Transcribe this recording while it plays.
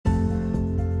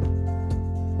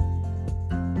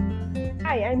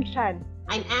Hi, I'm Shan.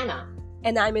 I'm Anna.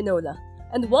 And I'm Enola.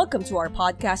 And welcome to our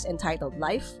podcast entitled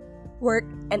Life, Work,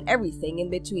 and Everything in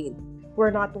Between.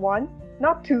 We're not one,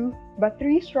 not two, but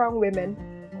three strong women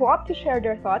who opt to share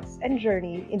their thoughts and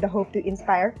journey in the hope to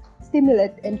inspire,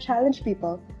 stimulate, and challenge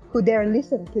people who dare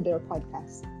listen to their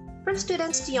podcast. From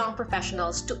students to young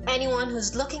professionals to anyone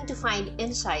who's looking to find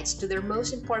insights to their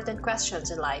most important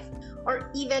questions in life, or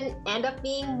even end up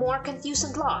being more confused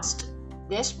and lost,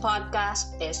 this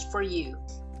podcast is for you.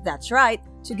 That's right.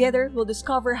 Together, we'll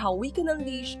discover how we can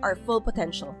unleash our full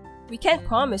potential. We can't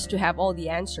promise to have all the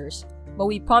answers, but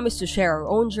we promise to share our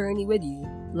own journey with you,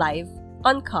 live,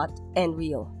 uncut, and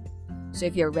real. So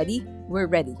if you're ready, we're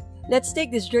ready. Let's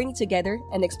take this journey together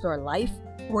and explore life,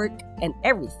 work, and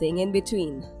everything in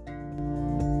between.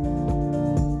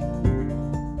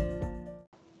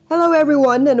 Hello,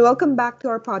 everyone, and welcome back to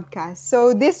our podcast.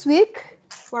 So this week,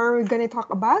 what are we going to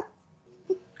talk about?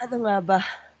 Ano nga ba?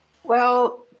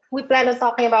 Well, we plan on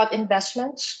talking about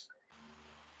investments.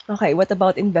 Okay, what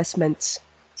about investments?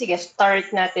 Sige, start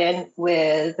natin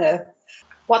with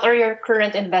what are your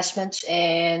current investments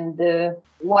and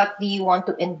what do you want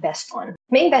to invest on?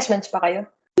 May investments pa kayo?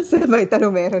 May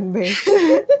tanong meron ba?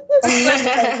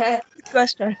 Good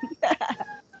question.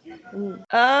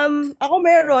 Ako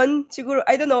meron, siguro,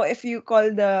 I don't know if you call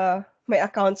my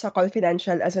account sa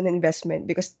confidential as an investment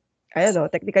because, I don't know,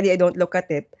 technically I don't look at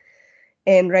it.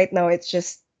 And right now it's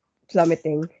just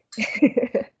plummeting.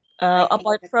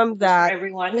 Apart from that,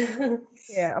 everyone.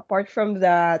 apart from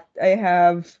that, I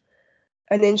have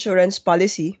an insurance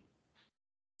policy.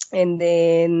 And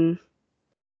then,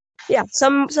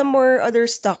 some more other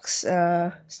stocks,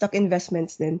 stock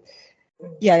investments then.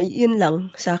 Yeah, yun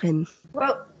lang sa akin.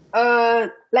 Well,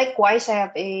 likewise, I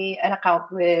have an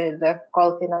account with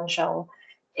Call Financial,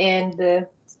 and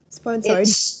Sponsored.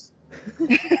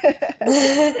 and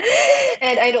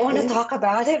I don't want to talk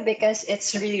about it because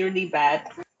it's really, really bad.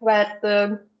 But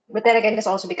then again, it's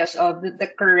also because of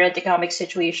the current economic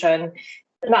situation,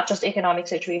 not just economic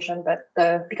situation, but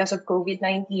because of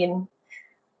COVID-19.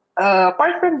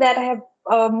 Apart from that, I have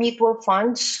mutual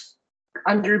funds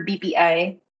under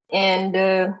BPI, and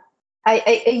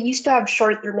I used to have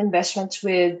short-term investments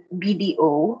with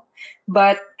BDO,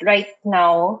 but right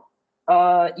now,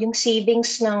 yung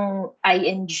savings ng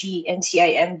ING and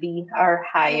CIMB are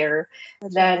higher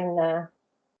than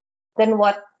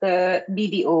what the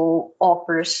BDO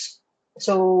offers.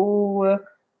 So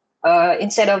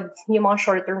instead of yung mga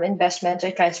short-term investments,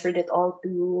 I transferred it all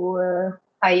to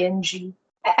ING.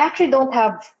 I actually don't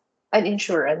have an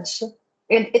insurance.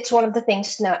 And it's one of the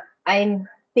things na I'm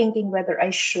thinking whether I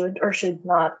should or should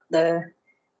not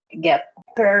get.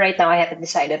 But right now, I haven't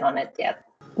decided on it yet.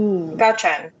 Ikaw,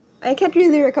 Chan. I can't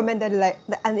really recommend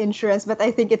an insurance, but I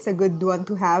think it's a good one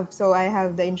to have. So I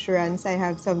have the insurance, I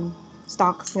have some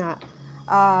stocks nga.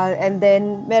 And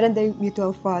then meron din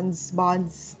mutual funds,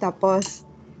 bonds, tapos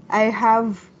I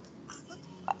have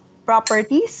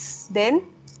properties din.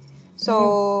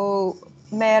 So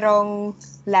merong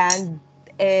land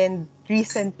and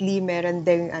recently meron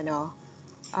ding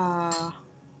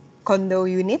condo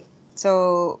unit.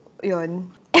 So yun.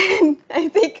 And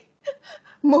I think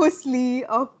mostly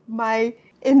of my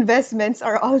investments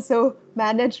are also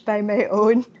managed by my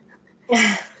own.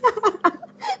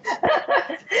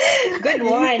 Good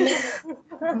one.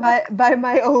 by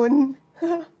my own.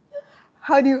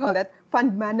 How do you call that?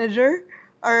 Fund manager,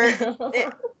 or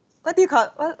what do you call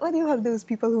those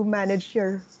people who manage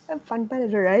your fund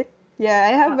manager, right? Yeah,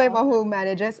 I have my mom who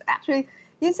manages. Actually,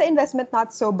 yun sa investment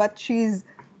not so, but she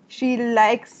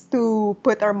likes to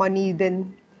put our money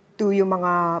then to yung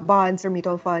mga bonds or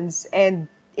mutual funds and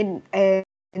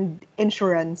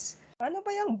insurance. Paano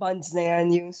ba yung bonds na yan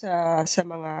yung sa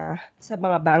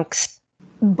mga banks?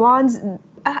 Bonds,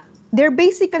 they're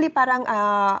basically parang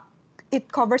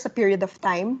it covers a period of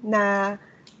time na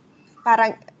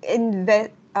parang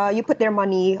you put their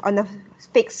money on a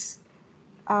fixed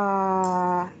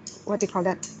what do you call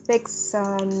that? Fixed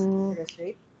Interest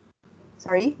rate?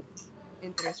 Sorry?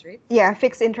 Interest rate? Yeah,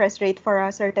 fixed interest rate for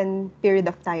a certain period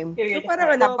of time. So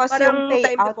parang parang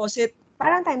time deposit.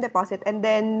 Parang time deposit, and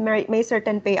then may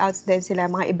certain payouts din sila,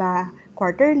 mga iba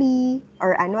quarterly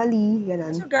or annually,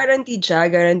 ganun. So guaranteed siya?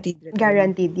 Guaranteed return?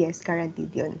 Guaranteed, yes.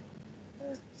 Guaranteed yun.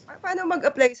 Paano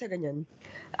mag-apply sa ganyan?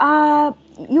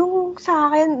 Yung sa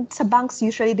akin, sa banks,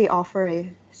 usually they offer eh.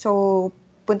 So,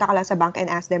 punta ka lang sa bank and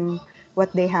ask them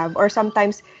what they have. Or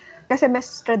sometimes, kasi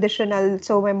mas traditional,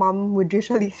 so my mom would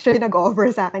usually, siya nag-offer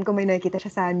sa akin kung may nakikita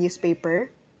siya sa newspaper.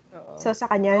 So, sa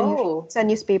kanya, sa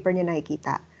newspaper niya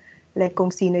nakikita. Like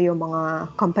kung sino yung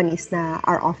mga companies na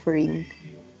are offering.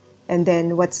 And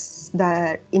then what's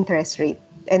the interest rate.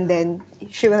 and then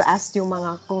she will ask yung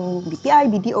mga kung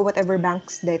BPI, BDO, whatever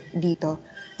banks that dito,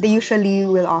 they usually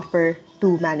will offer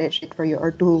to manage it for you or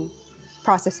to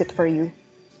process it for you.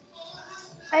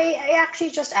 I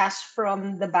actually just asked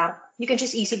from the bank. You can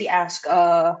just easily ask.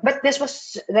 But this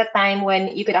was the time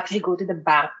when you could actually go to the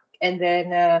bank and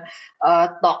then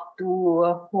talk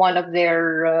to one of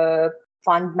their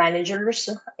fund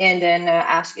managers and then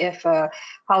ask if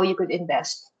how you could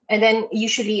invest. And then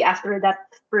usually after that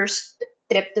first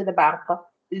trip to the bank,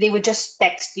 they would just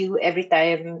text you every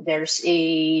time there's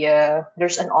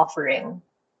an offering.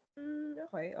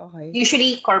 Okay.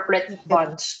 Usually corporate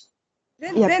funds.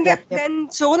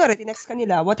 Then, so kunwari, tinext ka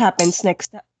nila, what happens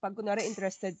next? Pag kunwari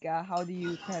interested ka, how do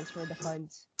you transfer the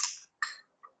funds?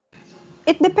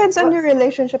 It depends on your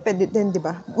relationship din, di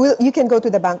ba? You can go to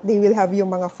the bank, they will have yung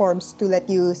mga forms to let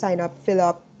you sign up, fill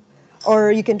up,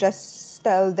 or you can just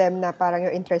tell them na parang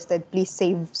you're interested, please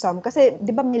save some. Kasi,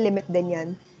 di ba may limit din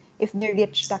yan? If they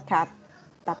reach the cap,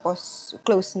 tapos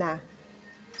close na.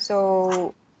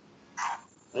 So,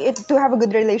 to have a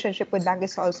good relationship with bank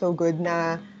is also good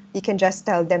na you can just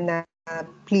tell them na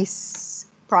please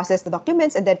process the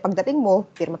documents and then pagdating mo,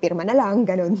 pirma-pirma na lang,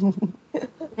 ganun.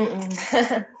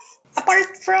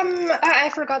 Apart from,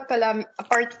 I forgot pala,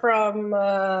 apart from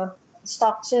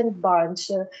stocks and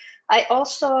bonds, I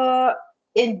also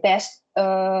invest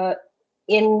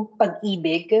in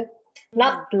pag-ibig.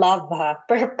 Not love, ha?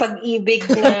 Pero pag-ibig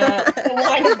na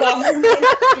one government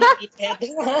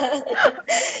related.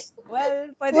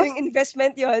 Well, pwede yung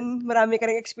investment yon. Marami ka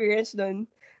rin experience doon.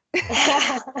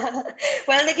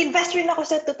 Well, nag-invest rin ako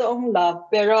sa totoong love.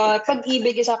 Pero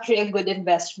pag-ibig is actually a good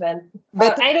investment.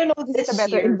 I don't know this It's a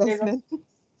better year. investment.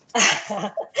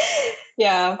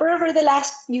 Yeah, pero for the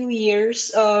last few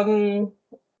years,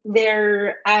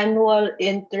 their annual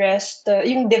interest,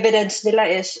 yung dividends nila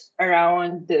is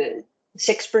around 6%,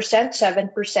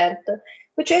 7%,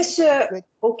 which is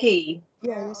okay.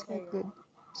 Yeah, it's quite good.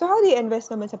 So how do you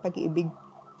invest naman sa pag-ibig?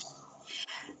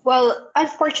 Well,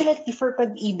 unfortunately for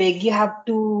pag-ibig, you have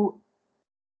to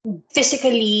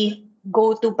physically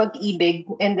go to pag-ibig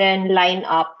and then line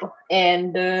up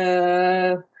and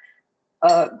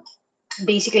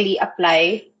basically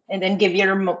apply and then give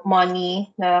your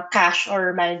money na cash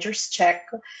or manager's check.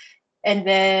 And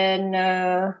then,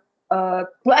 well,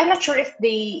 I'm not sure if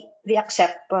they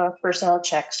accept personal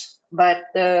checks, but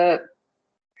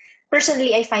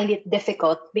personally, I find it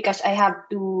difficult because I have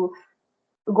to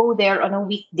go there on a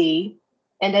weekday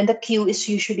and then the queue is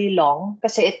usually long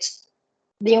kasi it's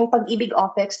yung pag-ibig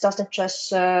office doesn't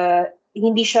just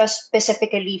hindi siya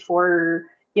specifically for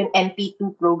yung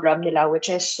MP2 program nila, which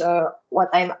is what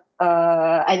I'm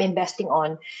investing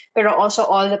on, pero also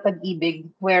all the pag-ibig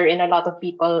wherein a lot of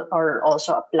people are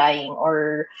also applying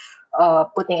or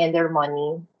putting in their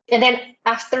money. And then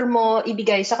after mo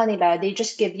ibigay sa kanila, they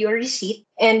just give you a receipt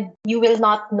and you will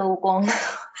not know kung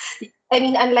I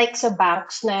mean, unlike sa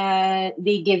banks na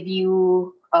they give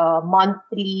you a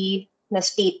monthly na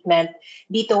statement,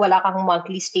 dito wala kang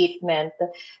monthly statement.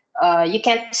 You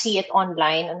can't see it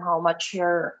online on how much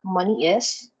your money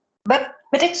is. But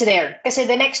it's there. Kasi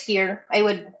the next year, I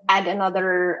would add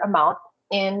another amount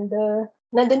and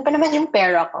nandun pa naman yung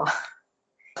pera ko.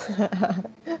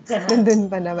 Nandun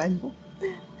pa naman.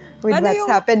 With what's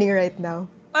happening right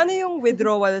now. Paano yung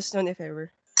withdrawals nun, if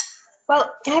ever?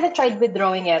 Well, I haven't tried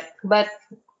withdrawing yet, but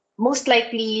most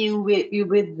likely you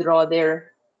withdraw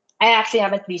there. I actually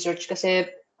haven't researched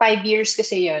kasi 5 years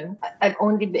kasi yun. I'm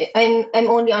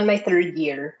only on my 3rd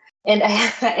year and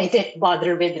I didn't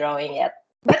bother withdrawing yet.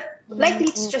 But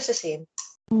likely it's just the same.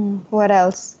 What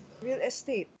else? Real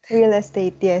estate. Real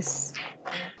estate, yes.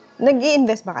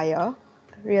 Nag-i-invest ba kayo?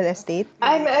 Real estate?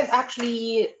 I'm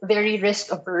actually very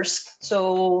risk averse.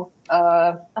 So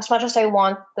as much as I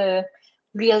want the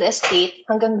real estate,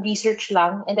 hanggang research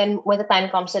lang. And then when the time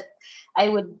comes that I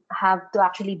would have to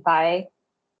actually buy,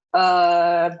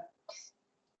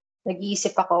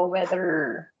 nag-iisip ako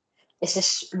whether is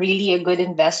this really a good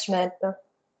investment.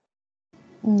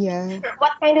 Yeah.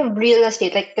 What kind of real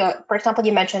estate? Like, for example,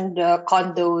 you mentioned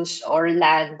condos or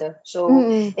land. So,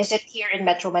 is it here in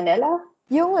Metro Manila?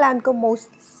 Yung land ko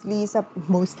mostly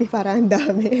parang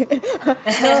dami.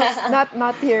 No,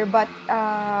 not here, but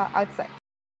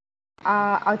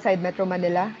outside Metro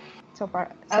Manila. So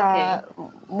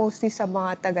mostly sa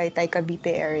mga Tagaytay,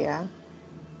 Cavite area.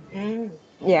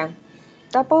 Yeah.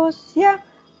 Tapos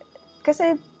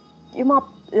kasi yung mga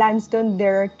lands doon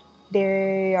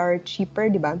they are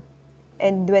cheaper, di ba?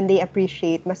 And when they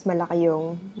appreciate, mas malaki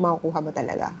yung makukuha mo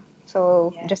talaga.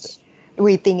 So just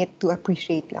waiting it to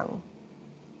appreciate lang.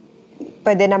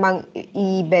 pwede namang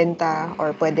ibenta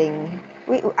or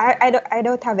I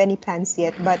don't have any plans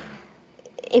yet, but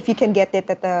if you can get it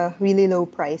at a really low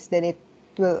price, then it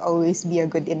will always be a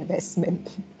good investment.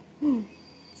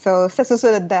 So sa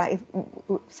susunod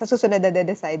na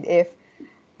decide if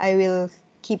I will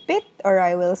keep it or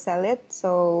I will sell it.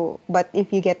 So, but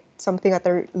if you get something at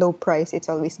a low price, it's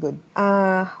always good.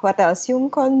 What else? Yung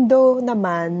condo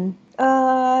naman,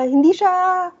 hindi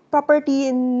siya property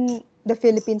in the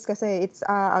Philippines kasi it's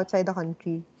outside the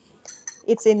country.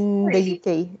 It's in the Really?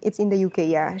 UK. It's in the UK,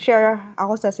 yeah. Share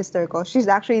ako sa sister ko. She's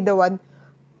actually the one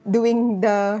doing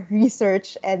the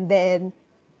research and then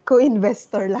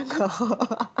co-investor lang ako.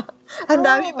 Ang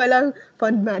dami Oh. palang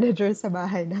fund manager sa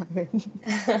bahay namin.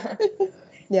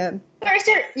 Yeah.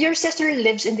 Your sister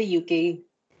lives in the UK.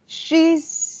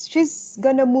 She's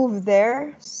gonna move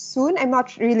there soon. I'm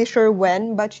not really sure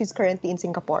when, but she's currently in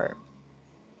Singapore.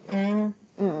 Mm,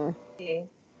 Mm. okay.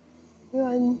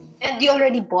 Yun. And you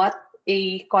already bought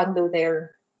a condo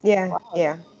there. Yeah,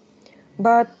 yeah.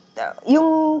 But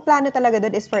yung plano talaga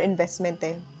doon is for investment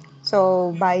eh.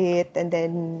 So, buy it and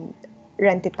then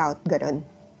rent it out, ganun.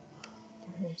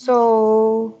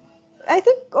 So, I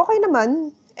think okay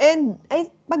naman. And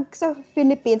pag sa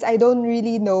Philippines, I don't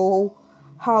really know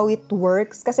how it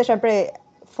works. Kasi syempre,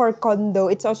 for condo,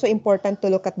 it's also important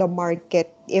to look at the market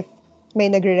if may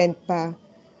nagre-rent pa.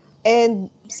 And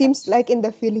seems like in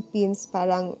the Philippines,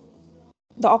 parang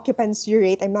the occupancy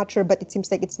rate, I'm not sure, but it seems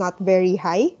like it's not very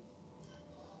high.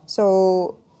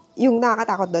 So, yung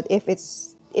nakakatakot doon,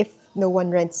 if no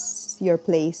one rents your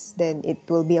place, then it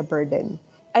will be a burden.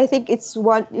 I think it's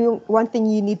one thing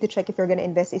you need to check if you're gonna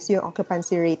invest is yung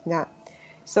occupancy rate nga.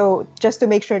 So, just to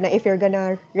make sure na if you're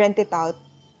gonna rent it out,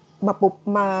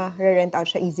 ma-rent out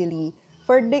siya easily.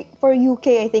 For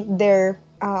UK, I think their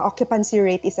occupancy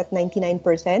rate is at 99%.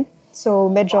 So,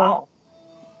 medyo Wow.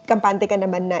 kampante ka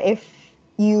naman na if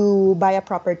you buy a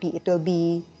property, it will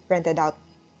be rented out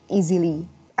easily.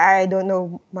 I don't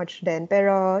know much then.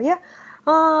 Pero, yeah.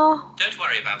 Don't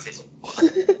worry about it.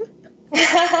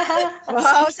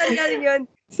 Wow, saan galing yun?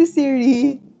 Si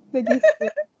Siri.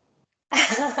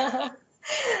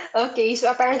 Okay,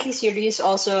 so apparently Siri is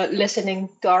also listening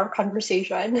to our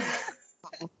conversation.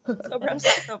 Sobrang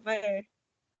sakto pa eh.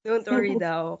 Don't worry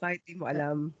daw, kahit di mo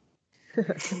alam.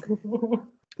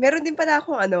 Meron din pala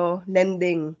akong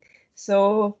lending.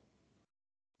 So,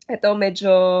 ito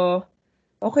medyo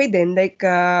okay din. Like,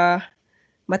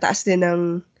 mataas din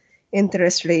ng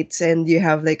interest rates and you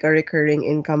have like a recurring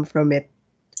income from it.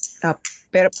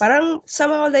 Pero parang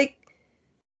somehow like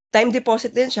time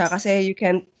deposit din siya kasi you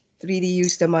can't really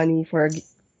use the money for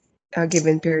a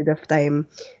given period of time.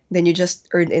 Then you just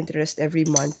earn interest every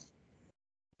month.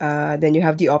 Then you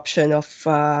have the option of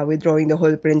withdrawing the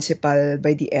whole principal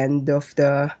by the end of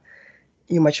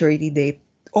yung maturity date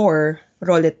or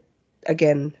roll it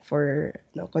again for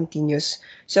continuous.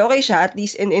 So okay siya at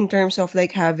least in terms of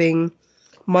like having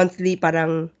monthly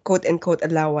parang quote unquote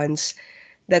allowance.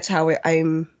 That's how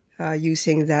I'm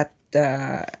using that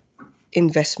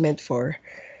investment for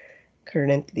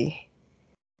currently.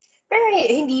 Pero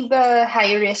hindi ba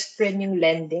high risk rin yung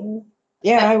lending?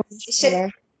 Yeah, Is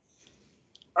it,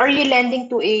 are you lending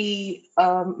to a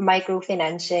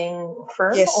microfinancing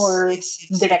firm or yes.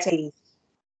 directly?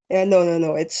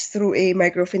 No. It's through a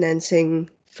microfinancing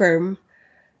firm.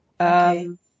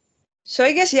 Okay. So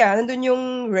I guess nandun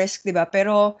yung risk, 'di ba?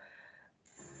 Pero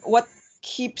what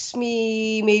keeps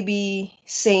me maybe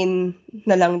sane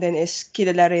na lang din is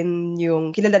kilala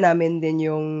namin din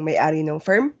yung may-ari ng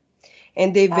firm.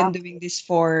 And they've been doing this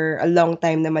for a long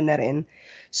time naman na rin.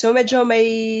 So medyo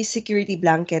may security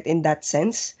blanket in that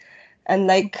sense.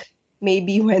 Unlike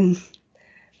maybe when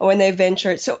I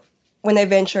ventured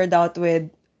out with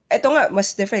ito nga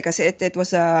mas different kasi it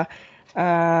was a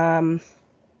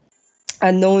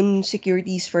known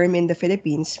securities firm in the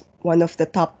Philippines, one of the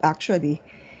top actually,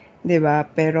 'di ba?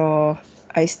 Pero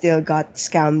I still got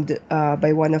scammed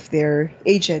by one of their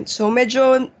agents. So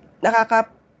medyo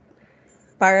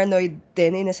paranoid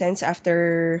din in a sense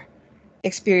after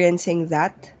experiencing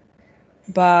that.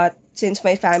 But since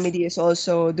my family is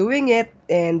also doing it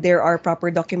and there are proper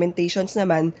documentations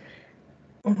naman,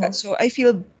 so I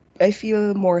feel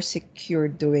more secure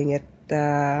doing it.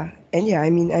 And yeah,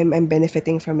 I mean I'm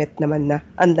benefiting from it naman na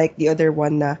unlike the other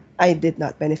one na I did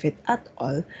not benefit at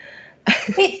all.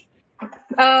 Wait,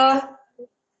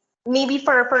 maybe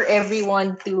for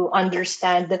everyone to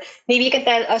understand, maybe you can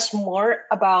tell us more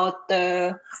about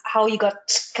how you got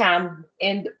scammed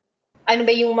and ano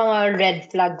ba yung mga red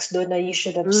flags doon na you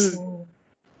should have seen?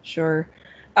 Sure.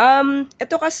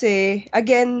 Ito kasi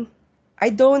again, I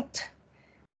don't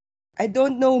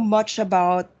know much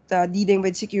about dealing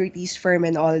with securities firm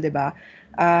and all, diba?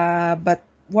 But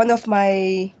one of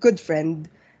my good friend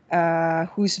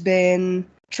who's been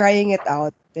trying it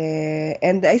out,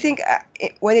 and I think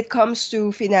when it comes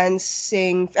to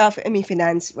financing, talks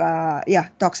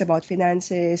about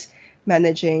finances,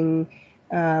 managing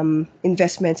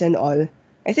investments and all.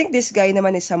 I think this guy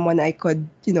naman is someone I could,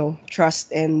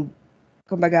 trust, and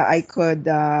kumbaga I could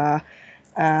uh,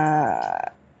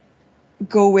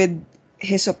 go with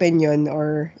his opinion,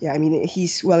 or yeah, I mean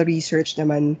he's well researched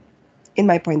naman in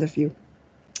my point of view.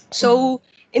 So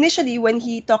initially when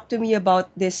he talked to me about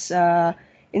this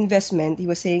investment, he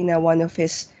was saying that one of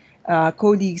his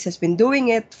colleagues has been doing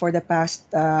it for the past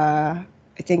I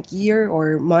think year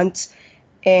or months,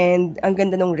 and ang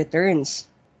ganda ng returns.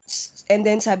 And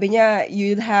then sabi niya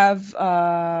you'll have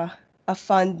a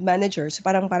fund manager. So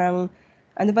parang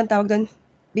ano bang tawag doon?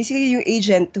 Basically yung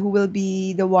agent who will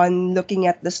be the one looking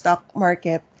at the stock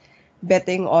market,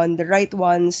 betting on the right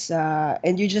ones,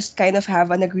 and you just kind of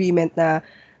have an agreement na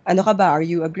ano ka ba, are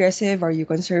you aggressive, are you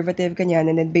conservative, kanyan,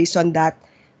 and then based on that,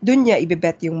 dun niya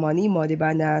ibebet yung money mo, di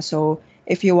ba, na so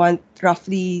if you want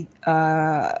roughly,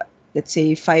 let's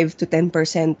say 5 to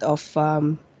 10% of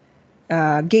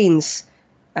gains,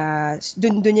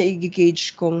 dun niya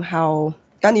i-gauge kung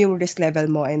ano yung risk level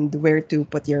mo and where to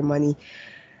put your money.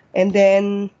 And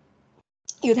then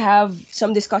you'd have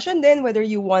some discussion then whether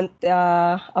you want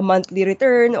a monthly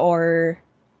return, or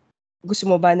gusto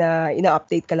mo ba na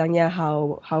ina-update ka lang niya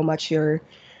how much your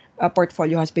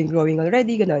portfolio has been growing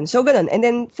already, ganun. So ganun. And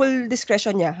then full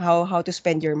discretion niya how to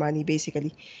spend your money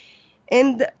basically.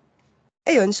 And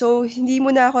ayun, so hindi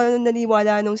mo na ako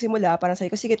naniwala nung simula. Parang sabi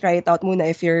ko, sige, try it out muna.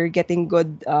 If you're getting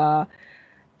good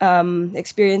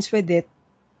experience with it,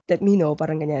 let me know,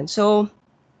 parang ganyan. So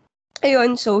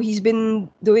ayun, so he's been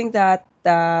doing that.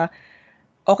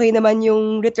 Okay naman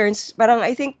yung returns. Parang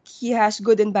I think he has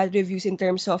good and bad reviews in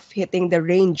terms of hitting the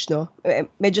range, no?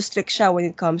 Medyo strict siya when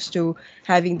it comes to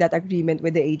having that agreement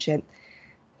with the agent.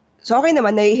 So okay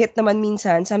naman, nai-hit naman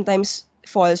minsan, sometimes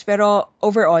falls, pero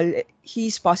overall,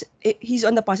 he's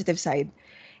on the positive side.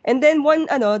 And then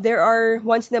there are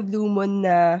once in a blue moon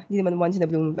na, hindi naman once in a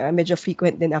blue moon, medyo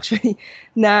frequent din actually,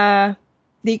 na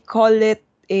they call it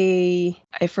I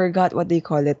forgot what they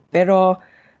call it, pero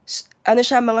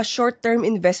siya, mga short-term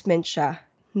investment siya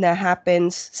na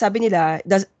happens, sabi nila,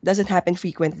 doesn't happen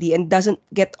frequently and doesn't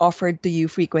get offered to you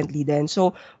frequently then.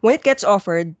 So, when it gets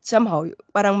offered, somehow,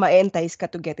 parang ma-entice ka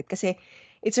to get it kasi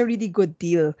it's a really good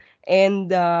deal.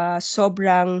 And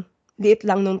sobrang liit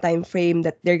lang nung time frame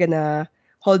that they're gonna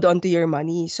hold on to your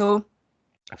money. So,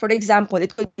 for example,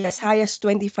 it could be as high as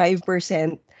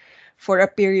 25% for a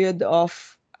period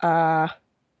of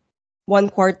 1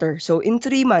 quarter. So, in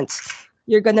 3 months,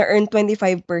 you're gonna earn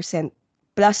 25%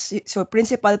 plus, so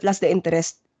principal plus the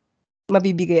interest,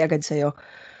 mabibigay agad sa'yo.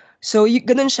 So,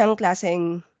 ganun siyang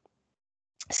klaseng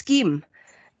scheme.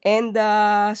 And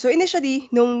so initially,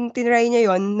 nung tinry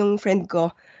niya yon nung friend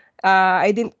ko,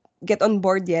 I didn't get on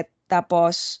board yet.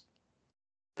 Tapos,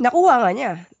 nakuha nga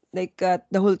niya. Like,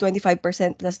 the whole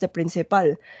 25% plus the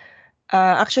principal.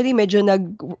 Actually, medyo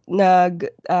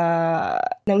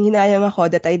nanghinayang ako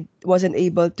that I wasn't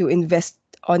able to invest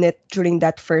on it during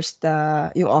that first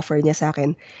yung offer niya sa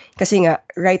akin. Kasi nga,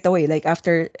 right away, like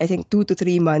after, I think, 2 to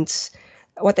 3 months,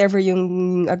 whatever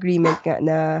yung agreement nga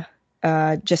na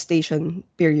gestation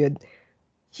period,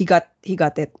 he got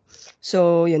it.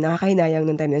 So, yun, nakakahinayang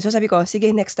nung time yun. So, sabi ko,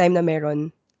 sige, next time na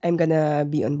meron, I'm gonna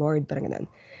be on board, parang ganun.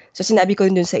 So, sinabi ko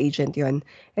dun sa agent yun.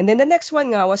 And then the next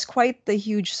one nga was quite a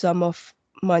huge sum of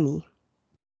money.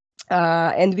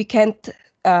 And we can't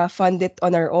fund it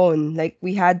on our own. Like,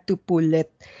 we had to pull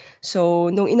it. So,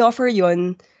 nung in-offer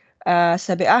yun,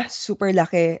 sabi, super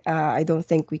laki. I don't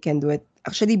think we can do it.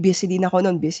 Actually, busy din ako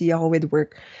nun. Busy ako with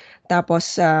work.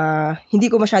 Tapos, hindi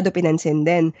ko masyado pinansin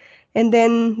din. And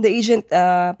then, the agent,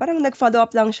 parang nag-follow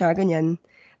up lang siya, ganyan.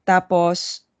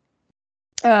 Tapos,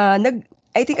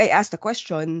 I think I asked a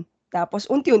question. Tapos,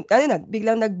 unti-unti,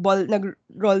 biglang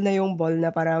nag-roll na yung ball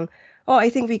na parang, I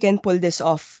think we can pull this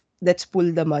off. Let's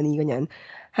pull the money, ganyan.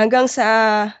 Hanggang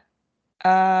sa,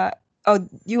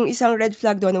 yung isang red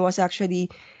flag doon was actually,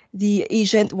 the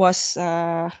agent was,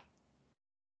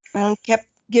 parang kept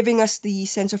giving us the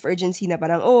sense of urgency na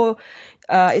parang,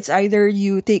 it's either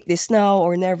you take this now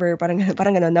or never, parang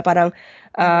ganun, na parang,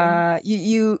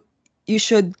 you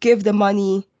should give the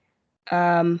money,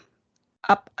 parang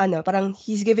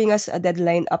he's giving us a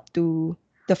deadline up to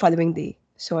the following day.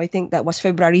 So I think that was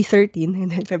February 13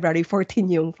 and then February 14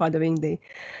 yung following day.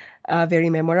 Very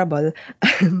memorable.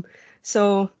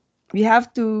 So we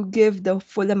have to give the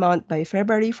full amount by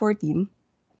February 14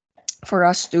 for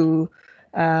us to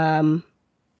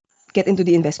get into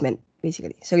the investment,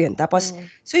 basically. So yun. Tapos,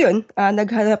 so yun,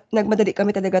 nagmadali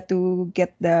kami talaga to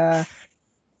get the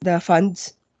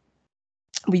funds.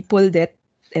 We pulled it,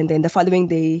 and then the following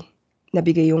day,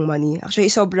 nabigay yung money.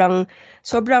 Actually, sobrang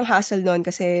hassle noon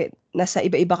kasi nasa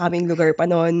iba-iba kaming lugar pa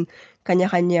noon,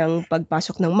 kanya-kanyang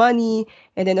pagpasok ng money,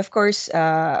 and then of course,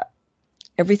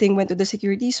 everything went to the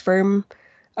securities firm.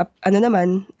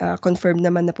 Confirmed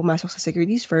naman na pumasok sa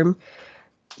securities firm.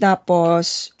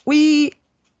 Tapos,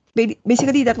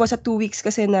 basically, that was a 2 weeks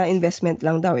kasi na investment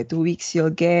lang daw. 2 weeks, you'll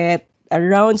get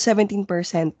around 17%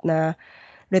 na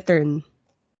return.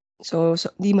 So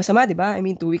di masama, di ba? I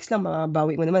mean, 2 weeks lang,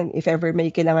 mabawi mo naman. If ever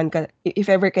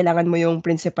kailangan mo yung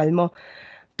principal mo,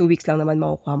 2 weeks lang naman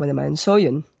makukuha mo naman. So,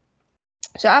 yun.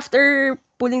 So, after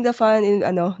pulling the fund and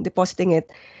depositing it,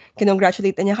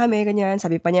 kinongratulate niya kami, ganyan.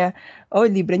 Sabi pa niya, oh,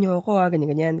 libre niyo ako,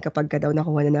 ganyan-ganyan, kapag ka daw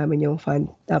nakuha na namin yung fund.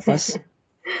 Tapos,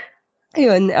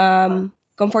 ayun,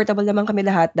 comfortable naman kami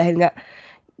lahat dahil nga,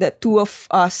 the two of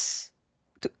us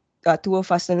na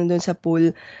nandun sa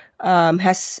pool,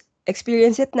 has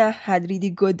experienced it na, had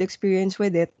really good experience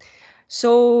with it.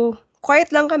 So,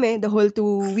 quiet lang kami the whole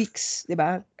 2 weeks, di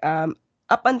ba?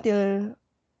 Up until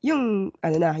yung,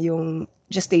 yung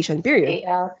gestation period.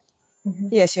 Payout.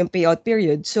 Yes, yung payout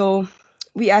period. So,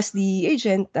 we asked the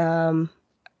agent kung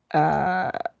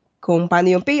paano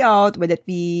yung payout, will it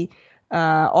be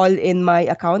all in my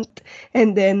account,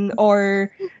 and then,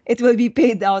 or it will be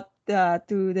paid out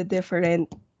to the different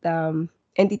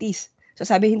entities. So,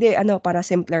 sabi, hindi, para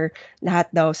simpler, lahat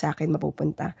daw sa akin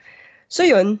mapupunta. So,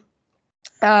 yun,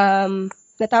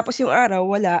 natapos yung araw,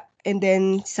 wala, and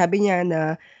then, sabi niya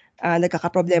na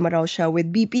nagkakaproblema raw siya with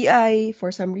BPI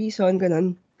for some reason,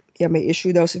 ganun. Yeah, may issue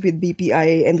daw with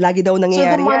BPI, and lagi daw So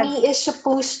nangyayari the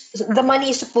yan. money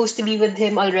is supposed to be with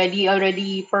him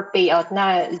already for payout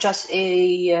na, just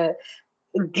a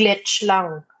glitch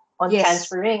lang on Yes.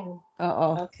 transferring.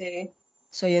 Oo. Okay.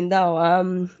 So, yun daw.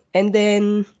 And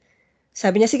then,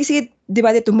 sabi niya, sige, di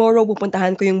ba, tomorrow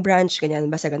pupuntahan ko yung branch,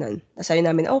 ganyan, basta ganun. Tapos sabi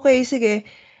namin, okay, sige.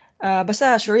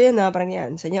 Basta, sure yan na, parang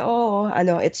yan. Sabi niya,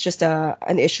 it's just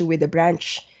an issue with the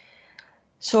branch.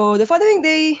 So, the following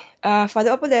day,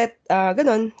 follow up ulit,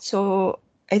 ganun. So,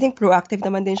 I think proactive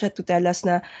naman din siya to tell us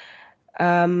na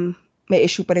may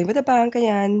issue pa rin with the bank,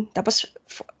 ganyan. Tapos,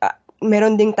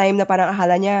 meron ding time na parang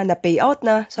akala niya na payout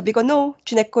na. Sabi ko, no,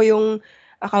 chinek ko yung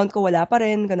account ko, wala pa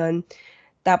rin, ganun.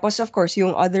 Tapos, of course,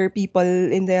 yung other people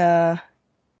na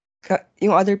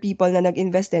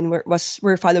nag-invest din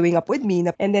were following up with me.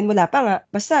 And then, wala pa nga.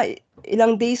 Basta,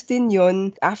 ilang days din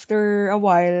yun. After a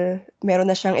while, meron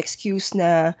na siyang excuse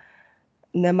na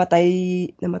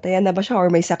namatayan na ba siya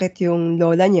or may sakit yung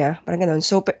lola niya. Parang ganun.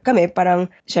 So, kami, parang,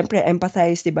 syempre,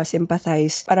 empathize, diba?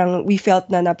 Sympathize. Parang, we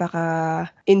felt na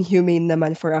napaka-inhumane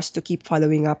naman for us to keep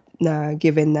following up na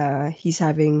given na he's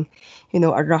having,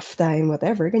 a rough time,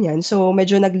 whatever, ganyan. So,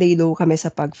 medyo nag-lay low kami sa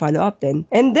pag-follow up din.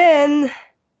 And then,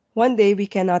 one day, we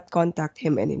cannot contact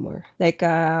him anymore. Like,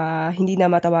 hindi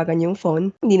na matawagan yung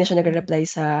phone. Hindi na siya nag-reply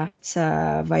sa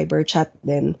Viber chat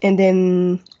din. And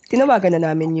then, tinawagan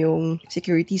na namin yung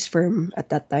securities firm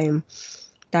at that time.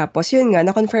 Tapos, yun nga,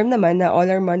 na-confirm naman na all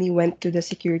our money went to the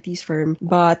securities firm.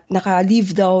 But,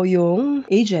 naka-leave daw yung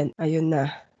agent. Ayun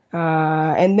na.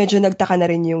 And medyo nagtaka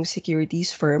na rin yung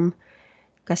securities firm.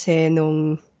 Kasi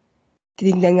nung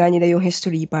tinignan nga nila yung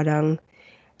history, parang,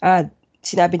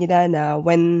 sinabi nila na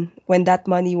when that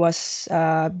money was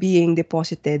being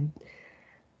deposited,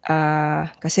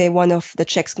 kasi one of the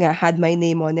checks nga had my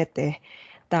name on it eh.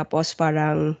 Tapos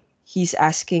parang he's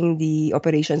asking the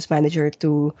operations manager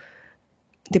to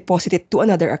deposit it to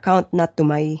another account, not to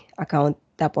my account.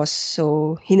 Tapos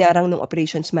so hinarang ng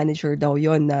operations manager daw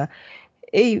yon na,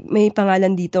 may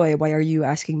pangalan dito eh, why are you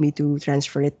asking me to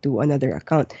transfer it to another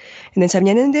account? And then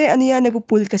sabi niya, hindi,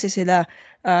 nagpo-pull kasi sila.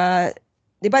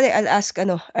 Di ba,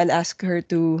 I'll ask her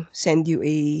to send you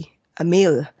a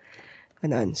mail.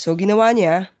 Ganun. So,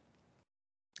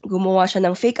 gumawa siya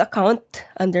ng fake account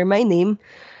under my name,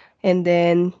 and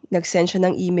then, nag-send siya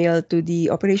ng email to the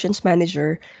operations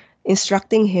manager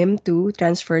instructing him to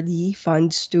transfer the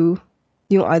funds to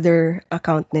yung other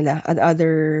account nila,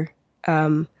 other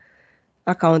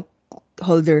account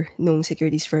holder nung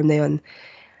securities firm na yun.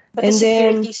 But the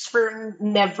securities firm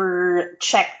never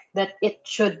checked that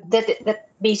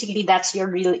basically that's your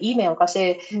real email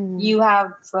kasi you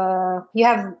have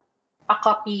a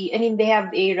copy. I mean, they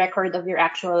have a record of your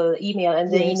actual email,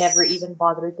 and they never even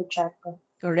bothered to check.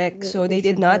 Correct. So they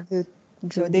did not.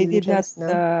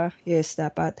 Yes,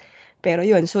 dapat. Pero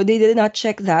yun. So they did not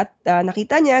check that.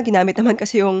 Nakita niya, ginamit naman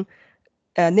kasi yung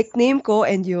nickname ko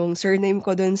and yung surname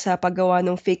ko dun sa paggawa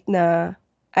ng fake na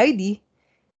ID.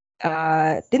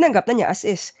 tinanggap na niya as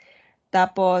is.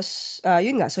 Tapos,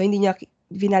 yun nga, so hindi niya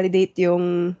validate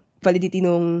yung validity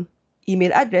nung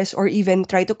email address or even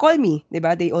try to call me, 'di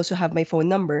ba? They also have my phone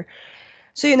number.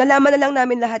 So yun, nalaman na lang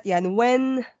namin lahat yan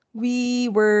when we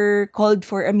were called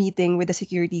for a meeting with the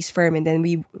securities firm, and then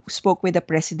we spoke with the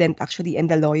president actually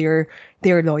and the lawyer,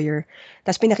 their lawyer.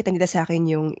 Tapos pinakita nila sa akin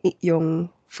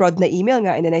yung fraud na email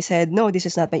nga, and then I said, no, this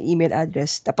is not my email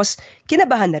address. Tapos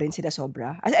kinabahan na rin sila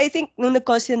sobra. I think nung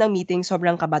nag-call sila ng meeting,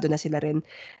 sobrang kabado na sila rin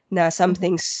na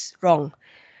something's wrong.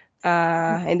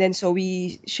 And then so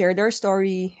we shared our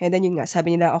story, and then yun nga,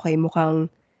 sabi nila, okay, mukhang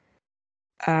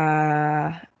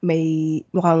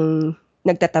mukhang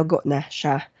nagtatago na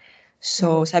siya.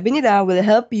 So, sabi nila, we'll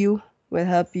help you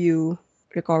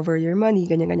recover your money,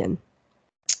 ganyan-ganyan.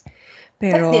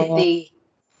 Pero, What did they?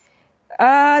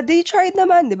 they tried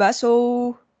naman, di ba?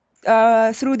 So,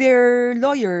 through their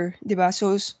lawyer, di ba?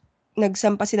 So,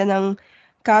 nagsampa sila ng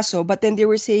kaso, but then they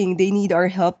were saying they need our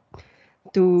help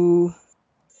to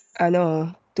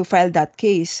file that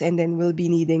case, and then we'll be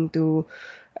needing to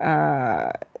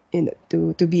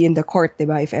to be in the court,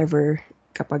 diba, if ever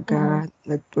kapag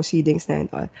nag-proceedings na and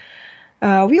all.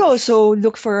 We also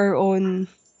look for our own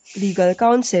legal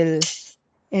counsel,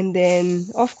 and then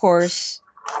of course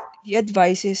the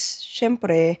advice is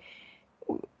syempre,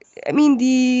 I mean,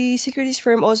 the securities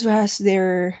firm also has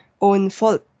their own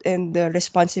fault and the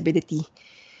responsibility.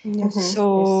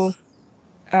 So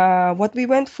what we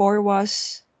went for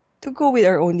was to go with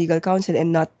our own legal counsel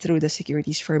and not through the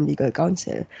securities firm legal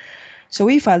counsel. So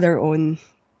we filed our own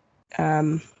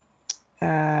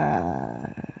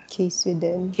Case with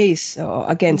them. case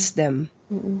against them.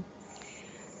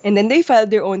 And then they filed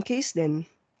their own case then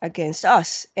against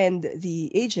us and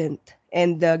the agent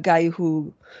and the guy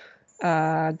who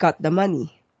got the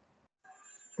money.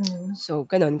 So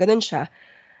ganon siya.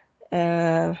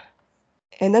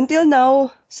 And until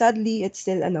now, sadly, it's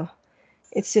still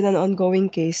an ongoing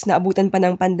case. Naabutan pa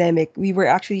ng pandemic. We were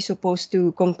actually supposed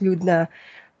to conclude na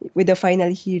with the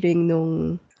final hearing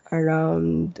nung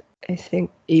around, I think,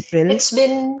 April. It's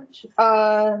been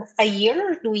a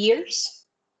year or 2 years?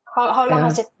 How long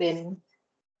has it been?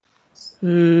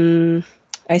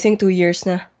 I think 2 years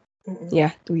na.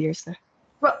 Yeah, 2 years na.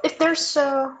 Well, if there's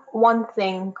one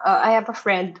thing, I have a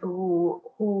friend who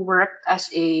worked as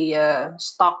a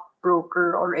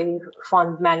stockbroker or a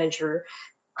fund manager.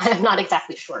 I'm not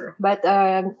exactly sure, but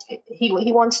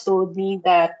he once told me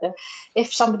that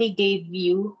if somebody gave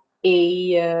you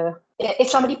if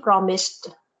somebody promised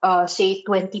say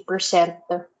 20%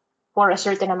 for a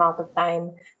certain amount of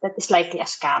time, that is likely a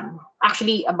scam.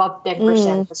 Actually, above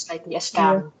 10% is likely a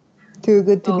scam. Too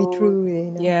good to be true,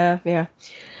 you know? Yeah.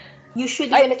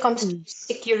 Usually, when it comes to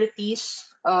securities,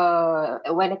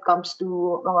 when it comes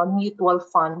to mutual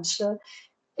funds,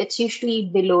 it's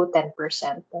usually below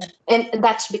 10%. And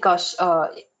that's because,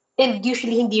 and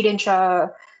usually hindi rin siya,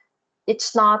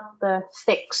 it's not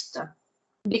fixed.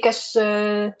 Because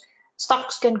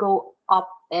stocks can go up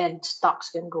and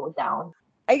stocks can go down.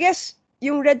 I guess,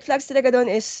 yung red flags talaga doon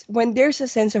is when there's a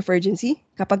sense of urgency,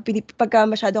 pagka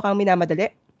masyado kang minamadali.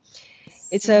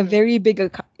 It's a very big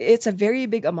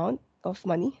amount of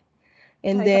money,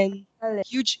 and then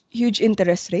huge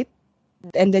interest rate,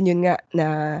 and then yun nga na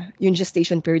yung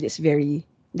gestation period is very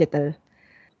little.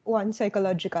 One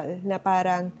psychological na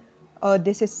parang, oh,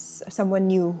 this is someone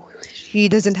new. She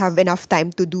doesn't have enough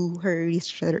time to do her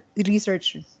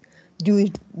research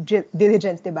due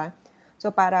diligence, diba?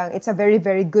 So parang it's a very,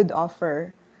 very good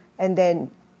offer, and then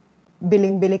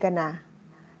biling-bili ka na.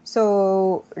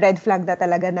 So, red flag na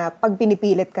talaga na pag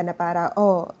pinipilit ka na para,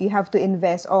 oh, you have to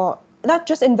invest. Oh, not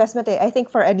just investment I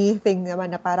think for anything naman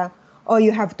na parang, oh,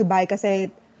 you have to buy kasi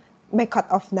may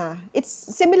cut-off na. It's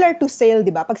similar to sale,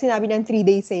 di ba? Pag sinabi ng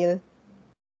 3-day sale,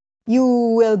 you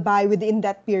will buy within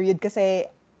that period kasi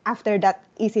after that,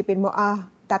 isipin mo,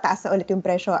 tataas na ulit yung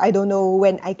presyo. I don't know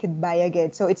when I could buy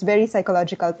again. So, it's very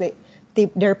psychological.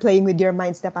 They're playing with your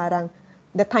minds na parang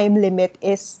the time limit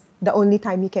is the only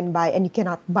time you can buy and you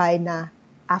cannot buy na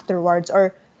afterwards,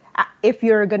 or if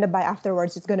you're gonna buy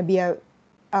afterwards, it's gonna be a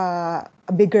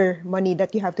bigger money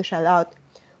that you have to shell out.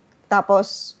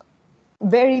 Tapos,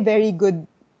 very, very good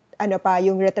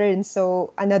yung returns.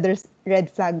 So, another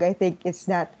red flag, I think, is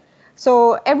that.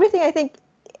 So, everything, I think,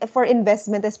 for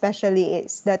investment especially,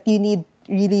 is that you need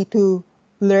really to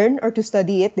learn or to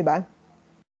study it, di ba?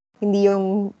 Hindi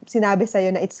yung sinabi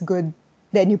sa'yo na it's good,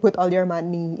 then you put all your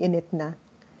money in it na.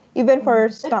 Even for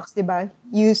stocks, diba?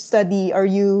 You study or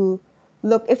you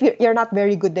look. If you're not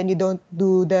very good, then you don't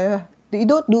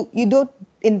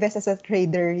invest as a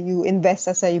trader. You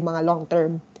invest as a mga long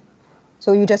term.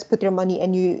 So you just put your money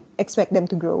and you expect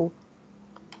them to grow.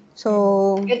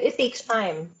 So, It takes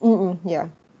time. yeah,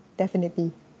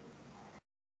 definitely.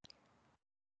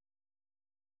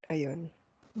 Ayun.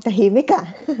 Tahimik ka.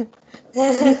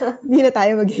 Hindi na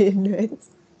tayo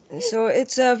mag-invest. So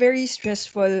it's a very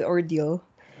stressful ordeal,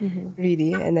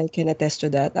 really, and I can attest to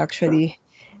that. Actually,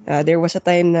 there was a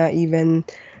time na even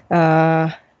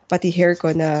pati hair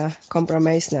ko na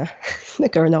compromise na.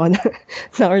 nagkaroon ako na,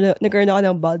 nagkaroon ako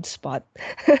ng bald spot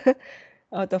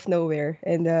out of nowhere.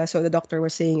 And so the doctor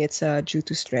was saying it's due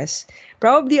to stress.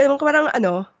 Probably, parang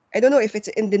I don't know if it's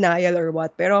in denial or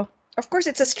what, pero of course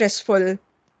it's a stressful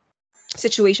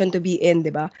situation to be in,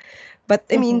 di ba? But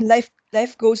I mean,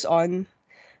 life goes on,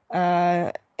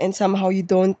 and somehow you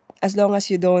don't, as long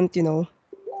as you don't,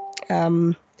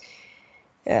 um,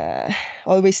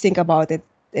 always think about it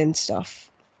and stuff.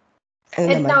 Ano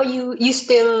And naman? now you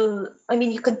still, I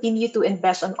mean, you continue to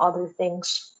invest on other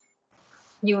things.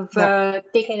 You've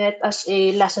taken it as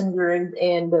a lesson learned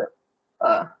and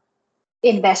uh,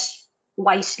 invest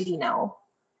wisely now.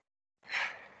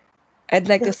 I'd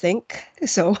like to think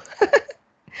so.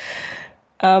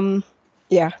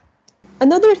 Yeah.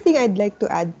 Another thing I'd like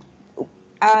to add,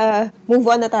 move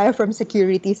on na tayo from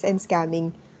securities and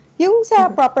scamming. Yung sa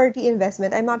property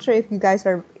investment, I'm not sure if you guys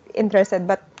are interested,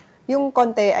 but yung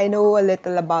konti, I know a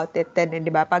little about it then,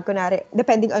 di ba? Pag kunwari,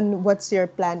 depending on what's your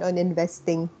plan on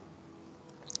investing.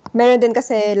 Meron din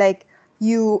kasi like,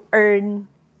 you earn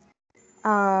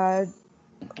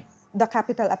the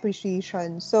capital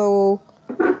appreciation. So,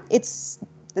 it's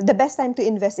the best time to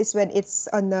invest is when it's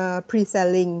on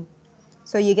pre-selling.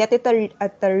 So you get it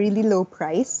at a really low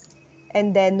price,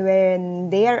 and then when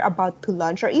they are about to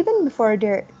launch, or even before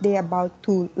they about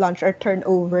to launch or turn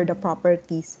over the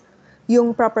properties,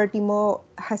 yung property mo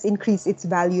has increased its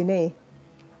value na eh.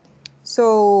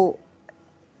 So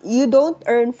you don't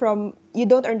earn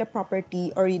the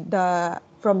property or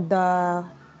from the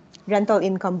rental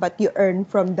income, but you earn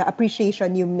from the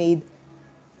appreciation you made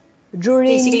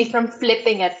Basically, during from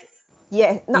flipping it.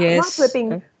 not Yes.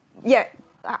 flipping. Yeah,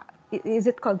 is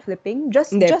it called flipping?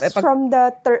 Just Hindi, just pag from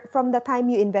the time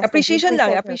you invested, you appreciation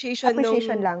lang, present appreciation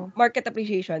appreciation nung lang. market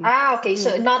appreciation. Ah, okay.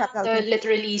 So not Capital.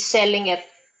 literally selling it.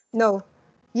 No,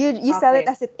 you sell it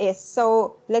Okay. as it is.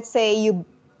 So let's say you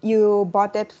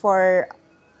bought it for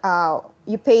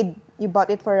you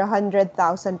bought it for 100,000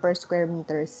 per square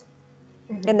meters,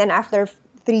 and then after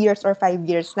 3 years or 5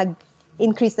 years,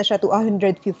 nag-increase na siya to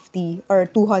 150 or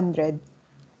 200.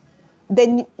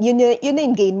 Then yun na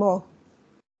yung gain mo.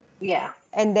 Yeah.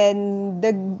 And then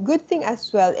the good thing as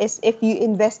well is if you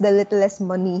invest the littlest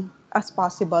money as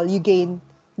possible, you gain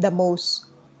the most.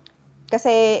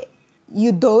 Kasi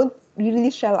you don't really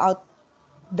shell out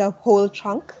the whole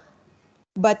chunk,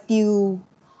 but you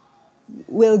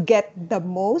will get the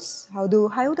most. How do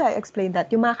I explain that?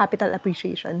 Yung mga capital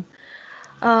appreciation.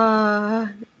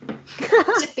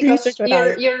 Is it because Research mo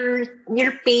tayo.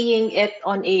 you're paying it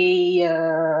on a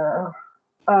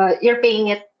you're paying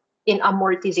it in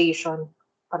amortization?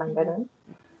 Parang ganun.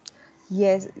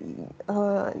 Yes.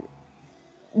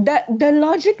 The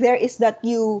logic there is that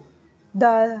the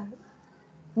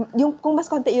yung kung mas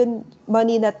konti yung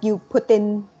money that you put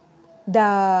in the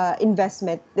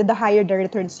investment, the higher the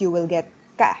returns you will get.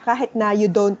 Kahit na you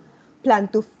don't plan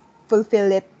to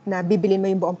fulfill it na bibilin mo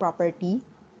yung buong property.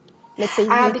 Let's say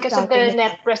you Because of the calculate.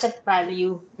 net present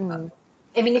value.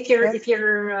 I mean, if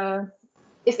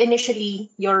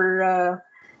initially you're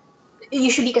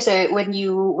usually kasi when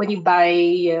you buy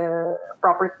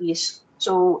properties,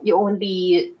 so you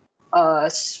only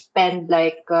spend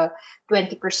like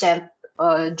 20%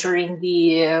 during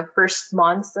the first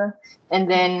month,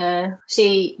 and then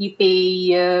say you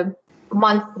pay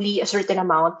monthly a certain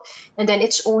amount, and then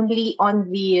it's only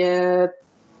on the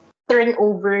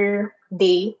turnover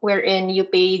day wherein you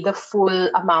pay the full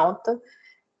amount.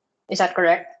 Is that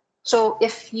correct? So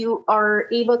if you are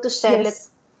able to sell it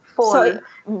Yes. full, So,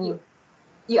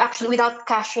 you actually, without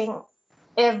cashing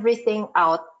everything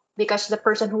out, because the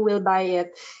person who will buy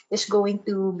it is going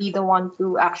to be the one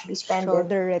to actually spend it,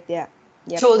 shoulder it, yeah.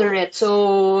 Yep. shoulder it.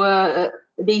 So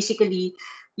basically,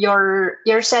 you're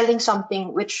selling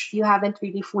something which you haven't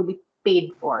really fully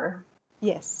paid for,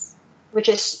 Yes. which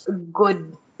is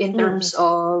good in terms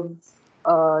of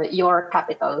your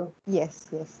capital. Yes.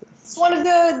 It's one of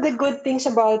the good things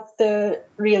about the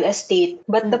real estate.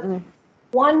 But the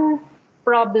one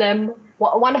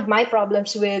one of my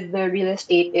problems with the real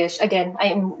estate is, again,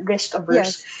 I'm risk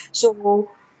averse. Yes. So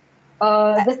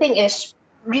the thing is,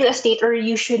 real estate are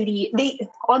usually, they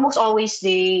almost always,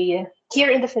 they here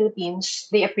in the Philippines,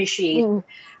 they appreciate,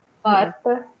 but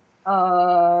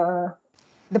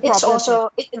The it's problem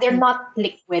also they're not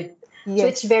liquid. So Yes.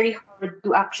 it's very hard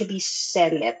to actually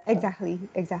sell it. Exactly.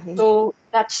 So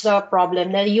that's the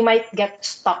problem. Now you might get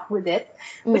stuck with it,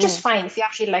 which is Mm-mm. fine if you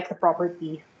actually like the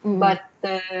property. Mm-mm. But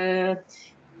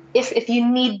if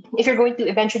you're going to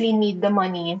eventually need the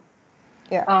money,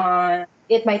 Yeah.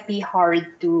 it might be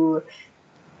hard to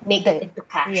make it Okay. into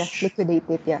Yeah. cash. Liquidate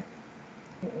it. Yeah.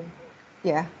 Mm-mm.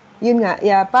 Yeah. Yun nga.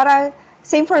 Yeah. Para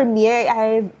same for me.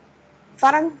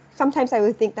 Parang sometimes I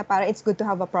would think na parang it's good to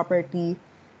have a property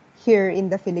here in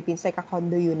the Philippines, like a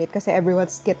condo unit, kasi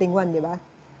everyone's getting one, di ba?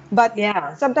 But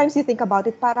Yeah. sometimes you think about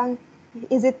it, parang,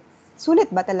 is it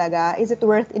sulit ba talaga? Is it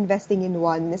worth investing in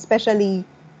one? Especially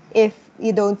if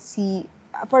you don't see,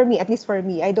 for me, at least for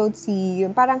me, I don't see,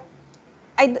 yung parang,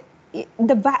 I,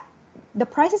 the va- the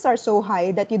prices are so high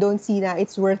that you don't see na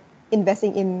it's worth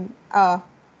investing in a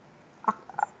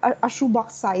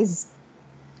shoebox size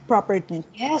property.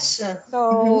 Yes.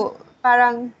 So,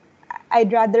 parang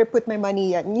I'd rather put my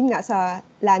money yun nga sa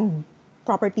land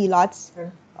property lots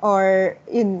or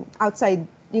in outside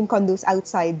yung condos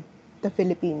outside the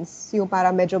Philippines. Yung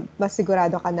para medyo mas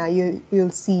sigurado ka na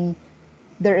you'll see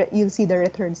the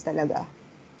returns talaga.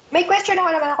 May question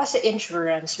naman ako sa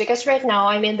insurance because right now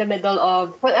I'm in the middle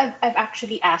of I've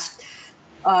actually asked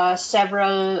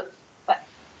several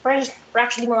for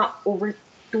actually mga over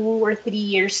 2 or 3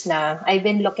 years na I've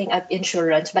been looking at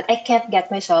insurance but I can't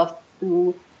get myself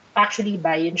to actually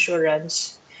buy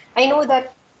insurance. I know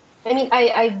that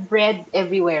I've read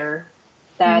everywhere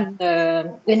that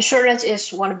insurance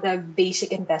is one of the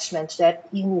basic investments that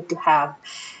you need to have.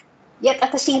 Yet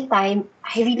at the same time,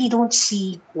 I really don't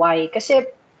see why. Kasi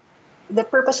the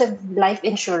purpose of life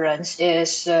insurance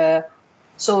is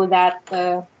so that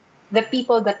the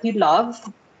people that you love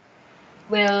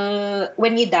will,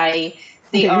 when you die,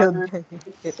 they They will are benefit.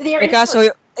 they are Kaso,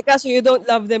 insured. kaso you don't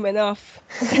love them enough.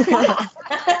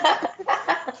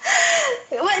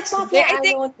 Well, it's not Hindi, that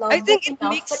I don't I love them think it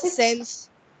enough, makes but it's sense.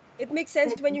 It makes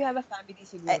sense when you have a family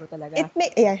siguro talaga.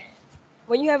 Yeah.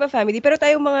 When you have a family. Pero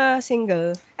tayong mga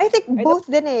single, I think I both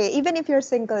din eh. Even if you're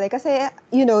single eh. Kasi,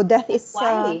 you know,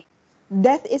 why?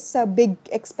 death is a big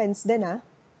expense din ah.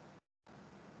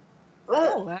 oo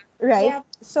Well, nga. Right? yeah,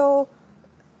 So,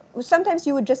 sometimes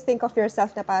you would just think of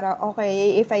yourself na para,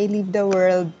 okay, if I leave the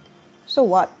world, so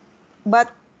what?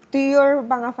 But to your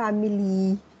mga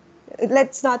family,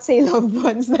 let's not say loved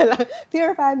ones na lang, to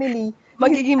your family,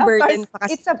 Magiging of burden course, pa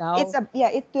kasi ikaw.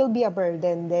 it will be a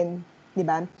burden then, di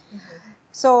ba?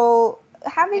 So,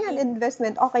 having an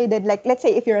investment, okay then, like, let's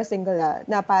say if you're a single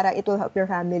na para it will help your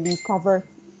family cover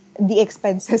the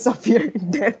expenses of your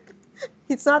death.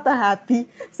 It's not a happy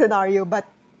scenario, but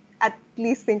at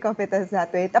least think of it as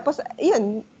that way. Tapos,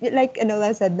 yun, like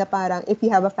Enola said, na parang if you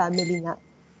have a family nga,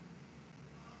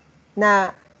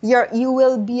 na you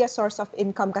will be a source of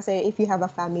income kasi if you have a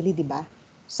family, di ba?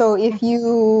 So, if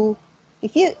you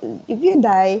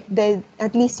die, then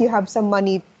at least you have some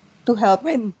money to help.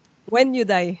 When you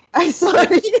die. I'm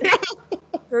sorry.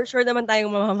 Sure naman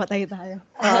tayong mamamatay tayo.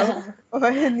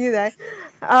 When you die.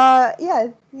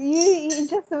 Yeah, you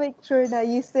just to make sure that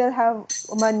you still have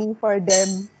money for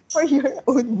them for your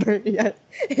own burial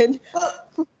and well,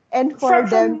 and for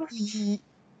them from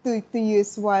to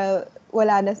use while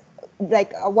wala na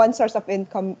like one source of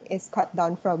income is cut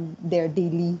down from their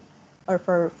daily or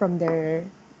from their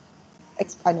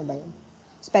ano ba yun?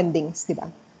 Spendings, di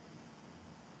ba?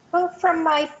 well, from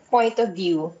my point of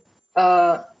view,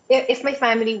 if my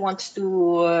family wants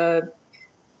to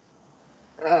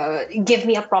give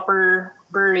me a proper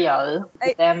burial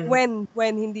with them, When,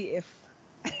 hindi if.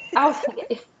 oh,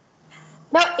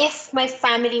 now if my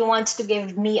family wants to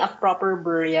give me a proper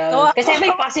burial, Oh, kasi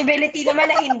may possibility naman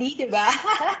na hindi, di ba?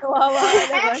 Kawawa ka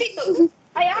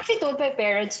I naman. actually told my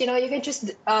parents, you can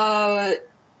just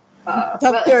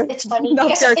Dump your- it's funny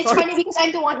dump because your it's funny because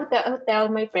I'm the one who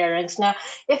tell my parents now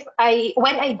if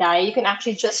when I die, you can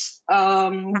actually just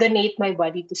donate my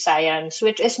body to science,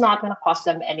 which is not going to cost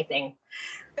them anything.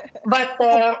 But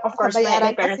of course, my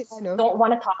Kabayaran pa parents sila, no? don't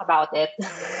want to talk about it.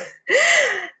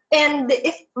 And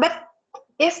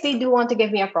if they do want to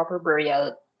give me a proper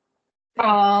burial,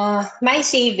 my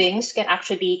savings can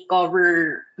actually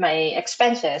cover my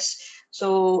expenses,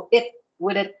 so it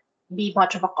wouldn't be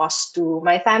much of a cost to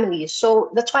my family.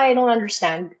 So that's why I don't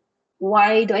understand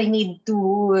why do I need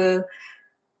to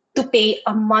pay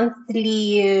a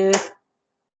monthly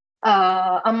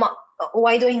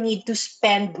why do I need to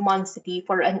spend monthly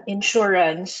for an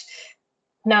insurance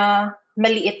na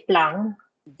maliit lang,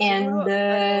 and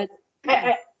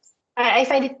I, I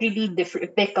find it really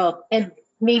difficult, and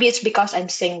maybe it's because I'm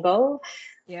single.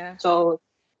 Yeah. So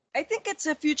I think it's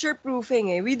a future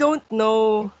proofing eh. We don't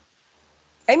know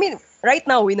I mean, right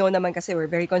now, we know naman kasi we're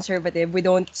very conservative. We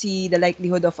don't see the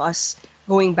likelihood of us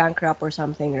going bankrupt or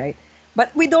something, right?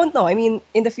 But we don't know. I mean,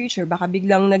 in the future, baka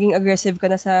biglang naging aggressive ka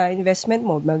na sa investment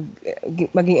mo,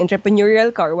 maging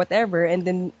entrepreneurial ka or whatever, and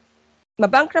then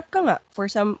mabankrupt ka nga for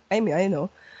some, I mean, I know.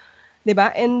 'Di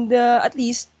ba? And at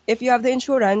least, if you have the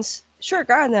insurance, sure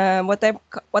ka na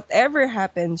whatever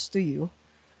happens to you,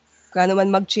 kano man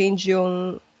mag-change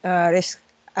yung risk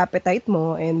appetite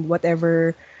mo and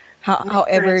whatever Like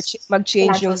however current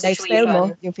mag-change financial yung lifestyle mo,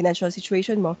 situation. yung financial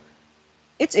situation mo,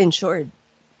 it's insured.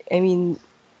 I mean,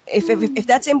 if Hmm.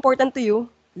 that's important to you,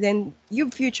 then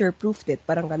you've future-proofed it,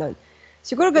 parang ganon.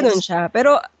 Siguro ganon Yes. siya.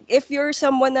 Pero if you're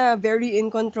someone na very in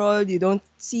control, you don't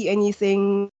see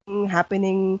anything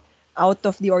happening out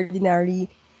of the ordinary,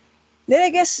 then I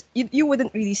guess you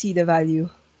wouldn't really see the value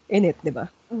in it, di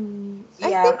ba? I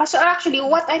Yeah, think because actually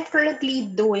what I'm currently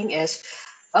doing is,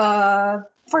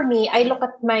 for me, I look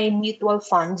at my mutual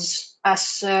funds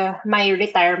as my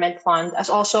retirement fund, as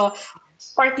also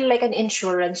partly like an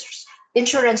insurance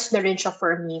na rin siya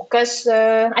for me. Because,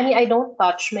 I mean, I don't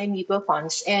touch my mutual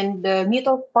funds, and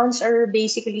mutual funds are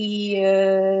basically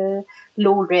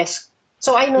low risk.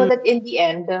 So I know Mm. that in the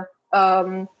end,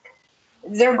 um,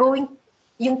 they're going,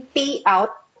 yung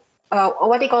payout,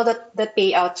 what do you call that, the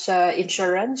payouts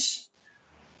insurance?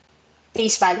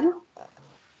 Face value?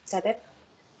 Is that it?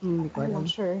 Hindi ko I'm alam.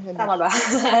 not sure. Tama ba?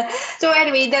 So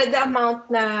anyway, the amount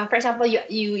na, for example,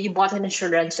 you bought an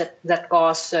insurance that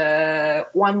costs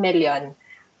 1 million.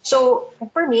 So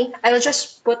for me, I'll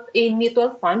just put in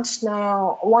mutual funds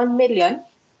na 1 million,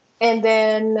 and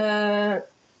then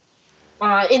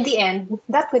in the end,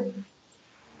 that would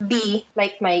be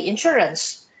like my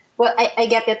insurance. Well, I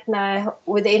get it na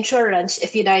with the insurance,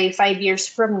 if you die 5 years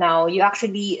from now, you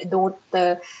actually don't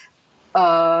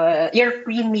your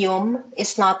premium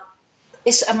is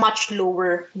a much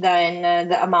lower than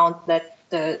the amount that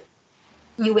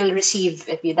you will receive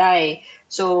if you die.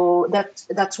 So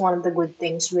that's one of the good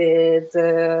things with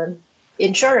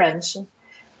insurance.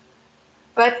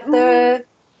 But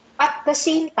at the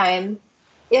same time,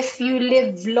 if you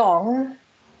live long,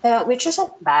 which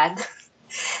isn't bad,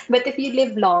 but if you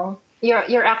live long,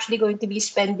 you're actually going to be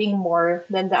spending more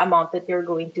than the amount that you're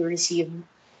going to receive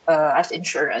as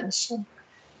insurance.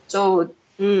 So,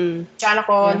 Mm. diyan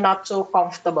ako Yeah. not so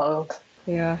comfortable.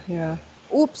 Yeah.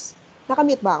 oops,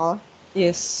 nakamute ba ako?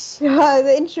 Yes. Yeah,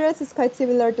 the insurance is quite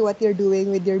similar to what you're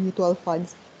doing with your mutual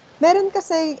funds. Meron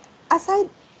kasi, aside,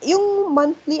 yung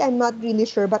monthly, I'm not really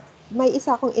sure, but may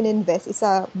isa akong in-invest, is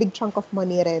a big chunk of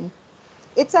money rin.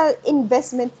 It's an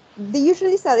investment, they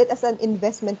usually sell it as an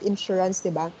investment insurance,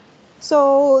 diba?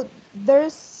 So,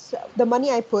 there's the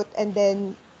money I put, and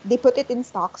then they put it in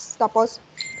stocks, tapos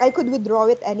I could withdraw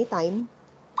it anytime.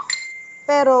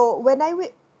 Pero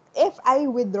if I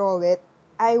withdraw it,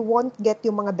 I won't get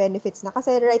yung mga benefits na.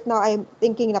 Kasi right now, I'm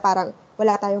thinking na parang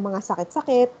wala tayong mga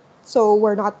sakit-sakit. So,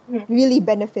 we're not Mhm. really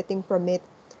benefiting from it.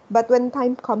 But when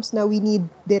time comes na we need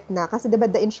it na, kasi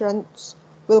diba the insurance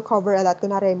will cover a lot.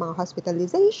 Kunwari, mga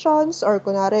hospitalizations, or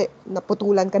kunwari,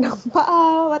 naputulan ka ng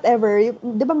paa, whatever.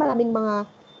 Diba maraming mga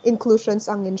inclusions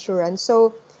ang insurance.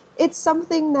 So, it's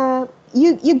something na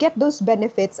you get those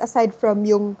benefits aside from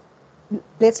yung,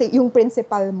 let's say, yung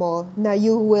principal mo na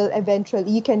you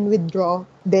can withdraw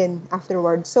then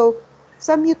afterwards. So,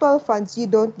 sa mutual funds, you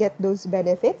don't get those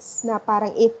benefits na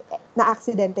parang if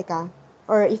na-aksidente ka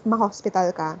or if ma-hospital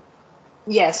ka,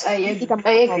 Yes, hindi ka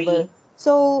I makakover. agree.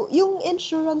 So, yung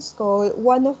insurance ko,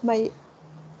 one of my,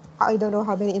 I don't know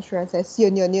how many insurances,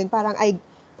 yun. Parang I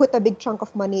put a big chunk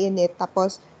of money in it,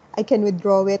 tapos I can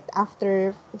withdraw it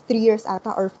after 3 years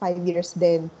ata or 5 years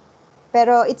then.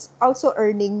 Pero it's also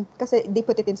earning kasi they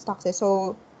put it in stocks eh.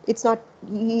 So it's not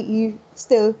you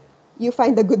still you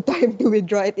find a good time to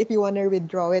withdraw it if you want to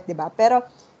withdraw it, 'di ba? Pero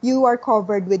you are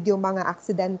covered with yung mga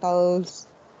accidentals,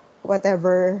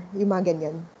 whatever, yung mga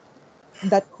ganyan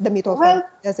that the mutual fund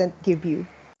Well, doesn't give you.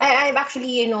 I've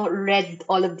actually, read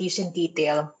all of these in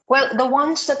detail. Well, the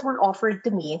ones that were offered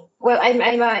to me, well, I'm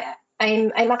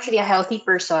actually a healthy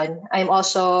person. I'm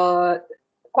also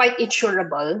quite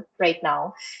insurable right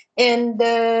now. And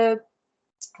the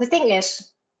thing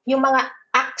is, yung mga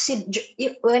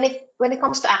when it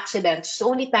comes to accidents, the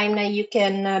only time na you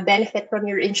can benefit from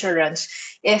your insurance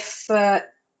if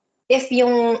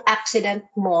yung accident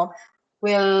mo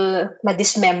will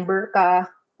ma-dismember ka,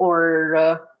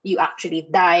 or you actually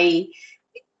die.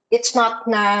 It's not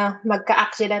na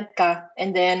magka-accident ka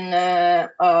and then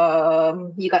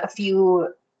you got a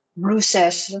few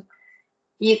bruises.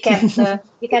 You can't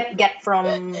get from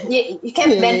you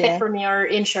can't benefit Yeah. from your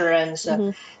insurance.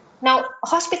 Mhm. Now,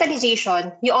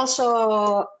 hospitalization, you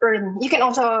can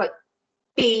also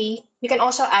pay, you can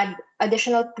also add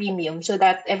additional premium so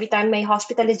that every time may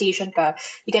hospitalization ka,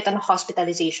 you get a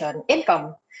hospitalization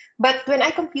income. But when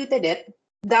I computed it,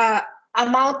 the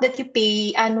amount that you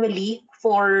pay annually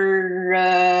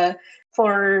for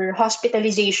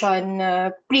hospitalization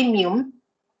premium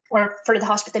or for the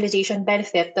hospitalization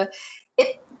benefit,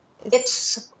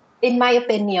 it's in my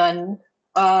opinion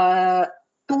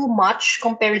too much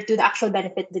compared to the actual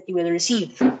benefit that you will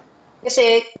receive.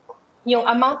 Kasi yung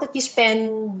amount that you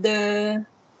spend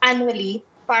annually,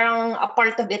 parang a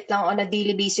part of it lang on a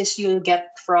daily basis you'll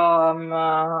get from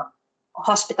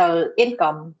hospital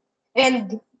income.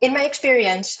 And in my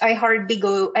experience, I hardly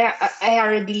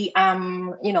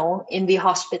am, in the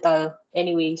hospital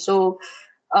anyway. So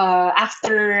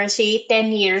after say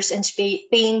 10 years and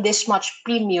paying this much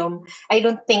premium, I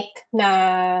don't think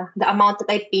na the amount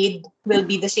that I paid will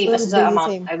be the same as the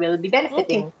amount I will be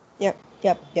benefiting. Okay.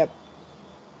 Yep.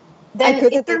 Then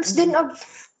in terms then of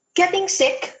getting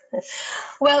sick,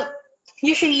 well,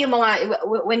 usually yung mga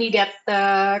when you get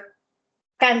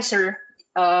cancer,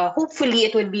 hopefully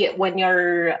it would be when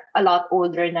you're a lot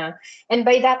older na, and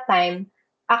by that time,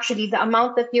 actually the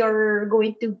amount that you're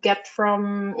going to get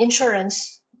from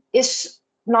insurance is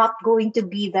not going to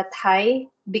be that high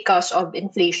because of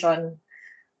inflation.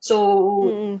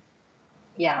 So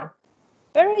yeah.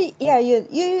 Pero yeah,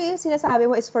 yung sinasabi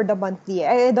mo is for the monthly.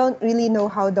 I don't really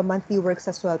know how the monthly works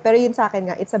as well. Pero yun sa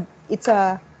akin nga, it's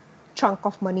a chunk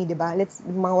of money, di ba? Let's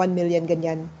mga 1 million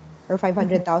ganyan or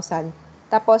 500,000.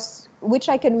 Tapos which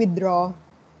I can withdraw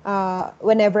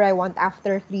whenever I want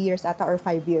after 3 years ata or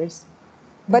 5 years.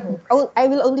 But I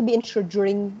will only be insured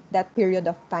during that period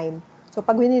of time. So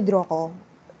pag withdraw ko,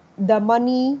 the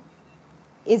money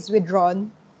is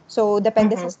withdrawn. So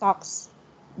depende sa stocks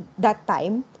that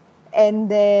time.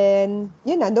 And then,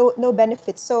 no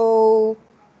benefits. So,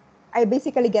 I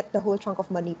basically get the whole chunk of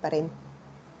money pa rin.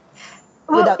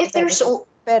 Well, if there's...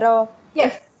 Pero,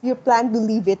 if you plan to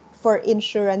leave it for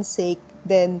insurance sake,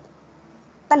 then,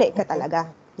 tali ka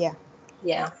talaga. Yeah.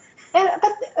 Yeah.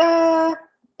 But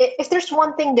if there's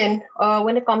one thing then,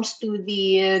 when it comes to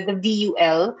the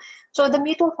VUL, so the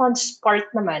mutual funds part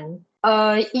naman,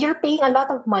 you're paying a lot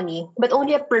of money, but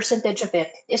only a percentage of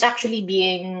it is actually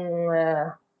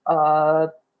being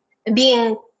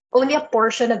only a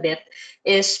portion of it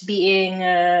is being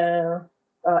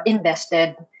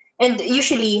invested. And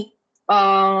usually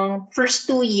first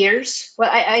 2 years,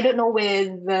 well, I don't know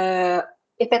with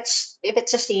if it's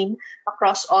the same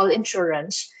across all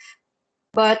insurance,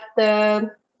 but in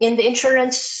the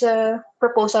insurance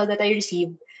proposal that I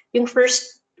received, yung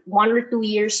first 1 or 2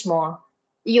 years mo,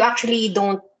 you actually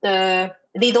don't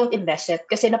they don't invest it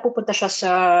kasi napupunta siya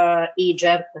sa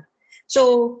agent.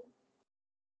 So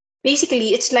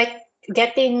basically, it's like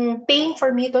paying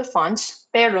for mutual funds,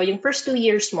 pero yung first 2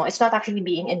 years mo, it's not actually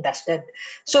being invested.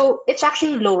 So it's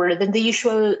actually lower than the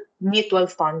usual mutual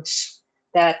funds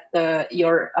that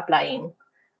you're applying.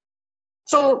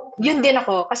 So yun din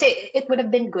ako, kasi it would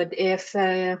have been good if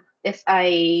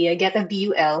I get a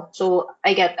VUL, so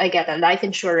I get a life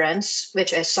insurance,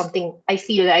 which is something I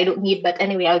feel I don't need, but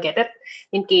anyway, I'll get it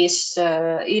in case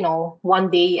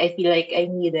one day I feel like I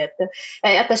need it.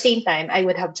 At the same time, I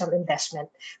would have some investment.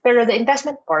 Pero the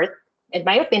investment part, in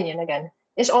my opinion, again,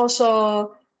 is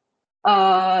also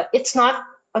it's not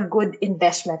a good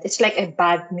investment. It's like a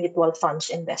bad mutual funds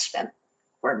investment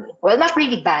for me. Well, not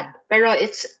really bad, pero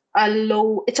it's a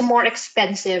more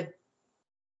expensive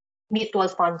mutual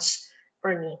funds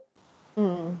for me.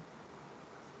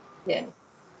 Yeah.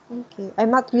 Okay. I'm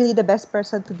not really the best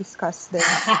person to discuss this.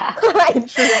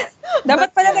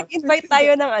 Dapat pala nag-invite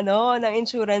tayo ng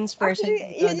insurance person.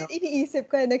 Actually, yun yung iniisip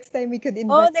ko. Next time we could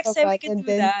invite next time we can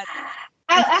do that.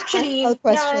 Actually,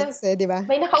 questions, di ba?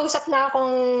 May nakausap na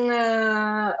akong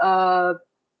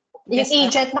yung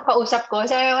agent na kausap ko.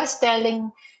 So I was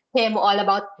telling him all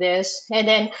about this. And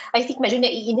then, I think medyo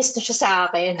naiinis na siya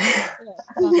sa akin.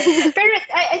 Pero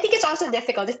I think it's also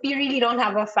difficult if you really don't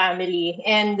have a family.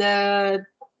 And,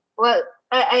 well,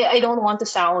 I don't want to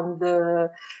sound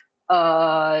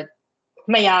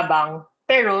mayabang.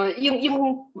 Pero,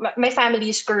 my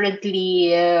family is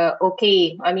currently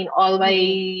okay. I mean, all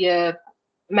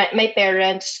my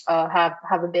parents have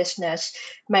a business.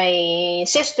 My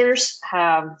sisters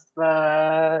have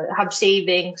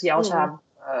savings. They also have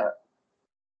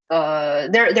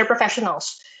they're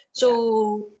professionals,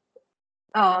 so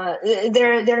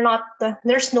they're not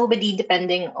there's nobody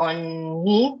depending on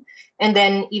me. And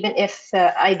then even if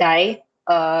I die,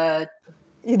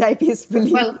 you die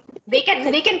peacefully. Well, they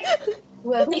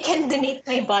can donate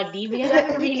my body because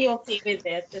I'm really okay with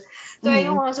it. So I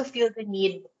don't also feel the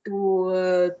need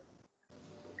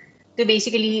to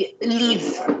basically leave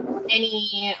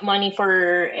any money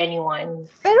for anyone.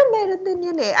 Pero meron din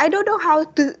yun eh. I don't know how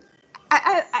to...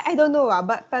 I don't know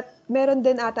but meron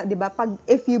din ata, di ba? Pag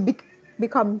if you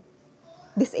become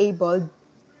disabled,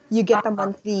 you get a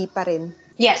monthly pa rin.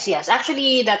 Yes.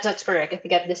 Actually, that's correct if you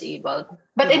get disabled.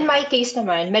 But in my case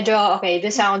naman, medyo, okay,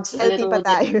 this sounds a Healthy little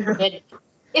pa tayo. bit.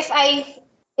 If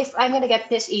I'm gonna get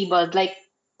disabled, like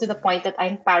to the point that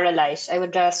I'm paralyzed, I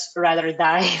would just rather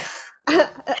die. And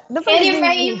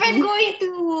if I'm going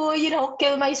to,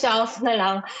 kill myself na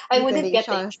lang, I wouldn't get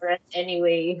the insurance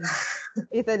anyway.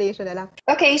 Euthanasia na lang.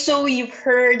 Okay, so you've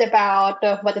heard about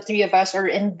what the three of us are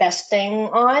investing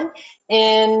on,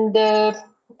 and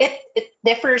it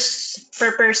differs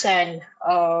per person.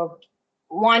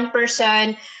 One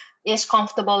person is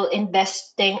comfortable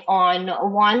investing on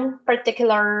one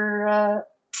particular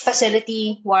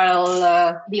facility,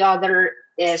 while the other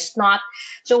is not.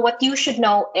 So what you should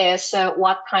know is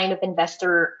what kind of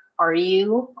investor are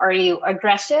you? Are you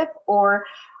aggressive or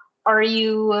are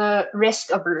you risk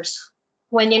averse?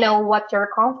 When you know what you're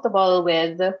comfortable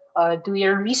with, do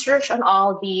your research on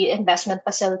all the investment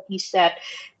facilities that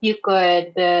you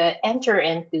could enter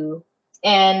into,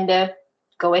 and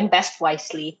go invest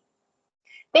wisely.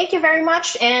 Thank you very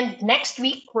much. And next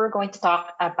week, we're going to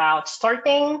talk about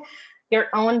starting your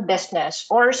own business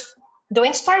or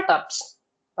doing startups.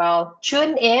 Well,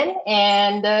 tune in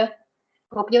and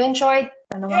hope you enjoyed.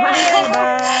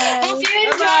 Bye. Hope you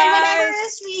enjoyed whatever it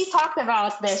is we talked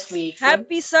about this week.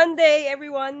 Happy Sunday,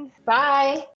 everyone.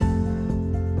 Bye.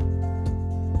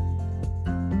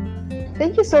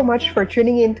 Thank you so much for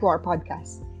tuning in to our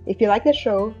podcast. If you like the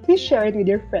show, please share it with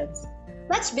your friends.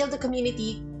 Let's build a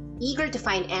community eager to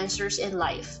find answers in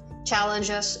life,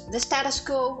 challenges, the status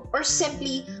quo, or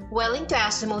simply willing to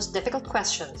ask the most difficult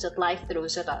questions that life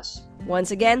throws at us.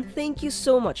 Once again, thank you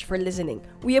so much for listening.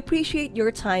 We appreciate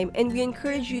your time and we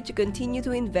encourage you to continue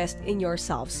to invest in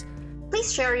yourselves.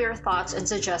 Please share your thoughts and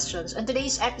suggestions on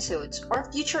today's episodes or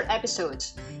future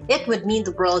episodes. It would mean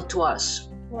the world to us.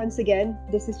 Once again,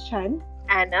 this is Chan.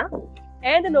 Anna.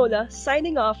 And Anola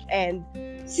signing off, and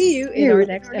see you in our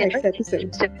next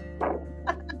episode.